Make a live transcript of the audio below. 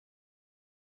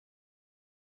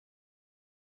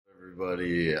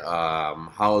Everybody,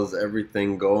 how's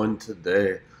everything going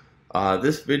today?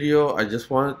 This video, I just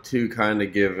wanted to kind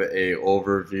of give a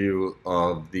overview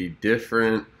of the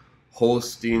different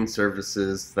hosting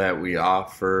services that we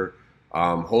offer.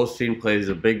 Hosting plays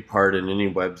a big part in any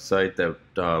website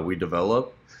that we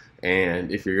develop,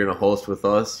 and if you're going to host with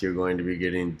us, you're going to be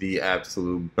getting the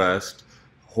absolute best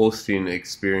hosting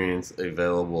experience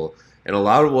available. And a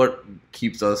lot of what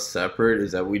keeps us separate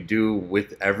is that we do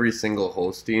with every single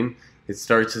hosting, it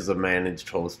starts as a managed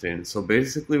hosting. So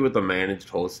basically with a managed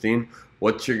hosting,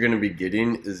 what you're going to be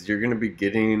getting is you're going to be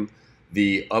getting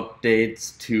the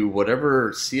updates to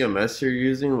whatever CMS you're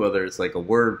using, whether it's like a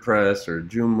WordPress or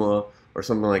Joomla or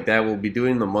something like that. We'll be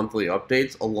doing the monthly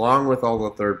updates along with all the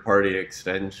third-party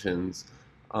extensions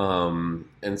and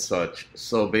such.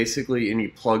 So basically any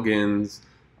plugins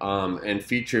and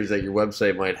features that your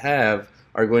website might have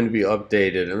are going to be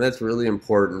updated, and that's really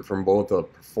important from both a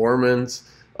performance,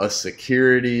 a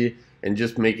security, and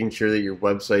just making sure that your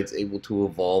website's able to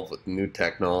evolve with new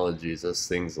technologies as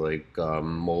things like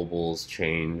mobiles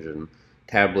change and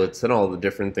tablets and all the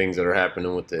different things that are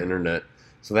happening with the internet.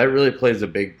 So that really plays a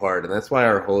big part, and that's why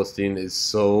our hosting is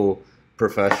so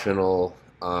professional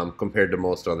compared to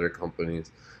most other companies.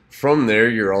 From there,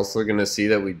 you're also going to see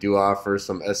that we do offer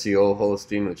some SEO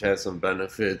hosting, which has some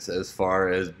benefits as far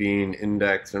as being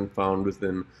indexed and found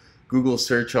within Google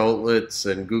search outlets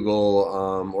and Google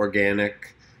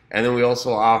organic. And then we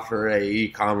also offer a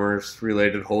e-commerce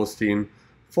related hosting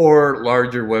for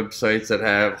larger websites that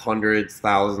have hundreds,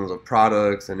 thousands of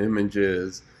products and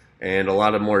images and a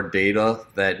lot of more data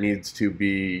that needs to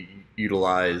be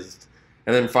utilized.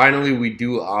 And then finally, we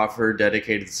do offer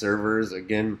dedicated servers.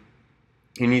 Again,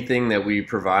 anything that we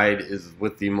provide is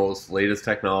with the most latest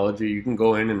technology. You can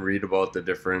go in and read about the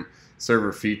different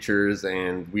server features,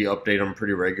 and we update them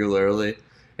pretty regularly.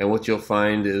 And what you'll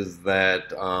find is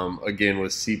that, again,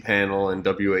 with cPanel and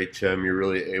WHM, you're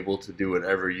really able to do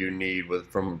whatever you need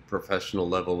from a professional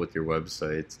level with your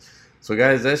websites. So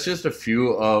guys, that's just a few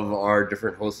of our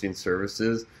different hosting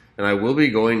services, and I will be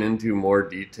going into more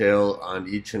detail on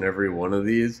each and every one of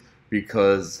these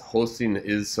because hosting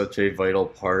is such a vital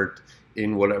part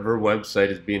in whatever website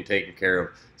is being taken care of.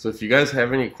 So if you guys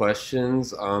have any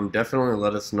questions, definitely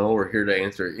let us know. We're here to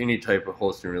answer any type of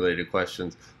hosting related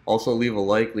questions. Also leave a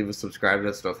like, leave a subscribe,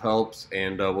 that stuff helps,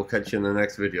 and we'll catch you in the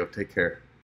next video. Take care.